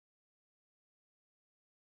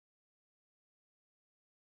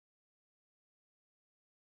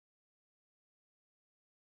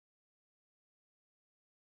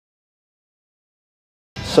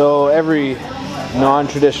So every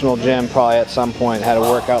non-traditional gym probably at some point had a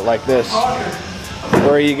workout like this,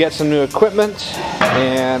 where you get some new equipment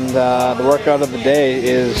and the workout of the day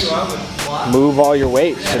is move all your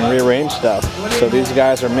weights and rearrange stuff. So these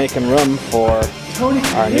guys are making room for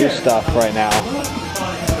our new stuff right now.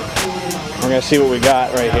 We're going to see what we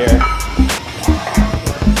got right here.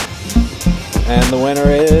 And the winner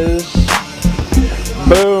is,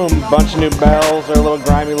 boom, bunch of new bells. They're a little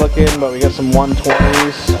grimy looking, but we got some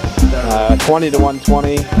 120s, 20 to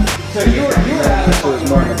 120. So you were this was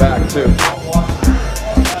more in the back too.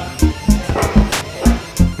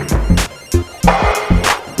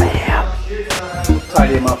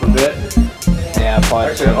 Tidy him up a bit. Yeah,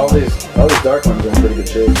 probably. Actually, all these dark ones are in pretty good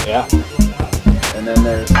shape. Yeah. And then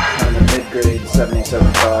there's kind of the mid-grade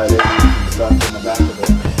 77.5, 80s and stuff in the back of it.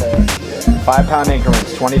 5-pound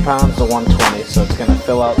increments, 20 pounds to 120. So it's going to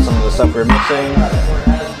fill out some of the stuff we're missing.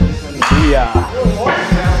 Yeah.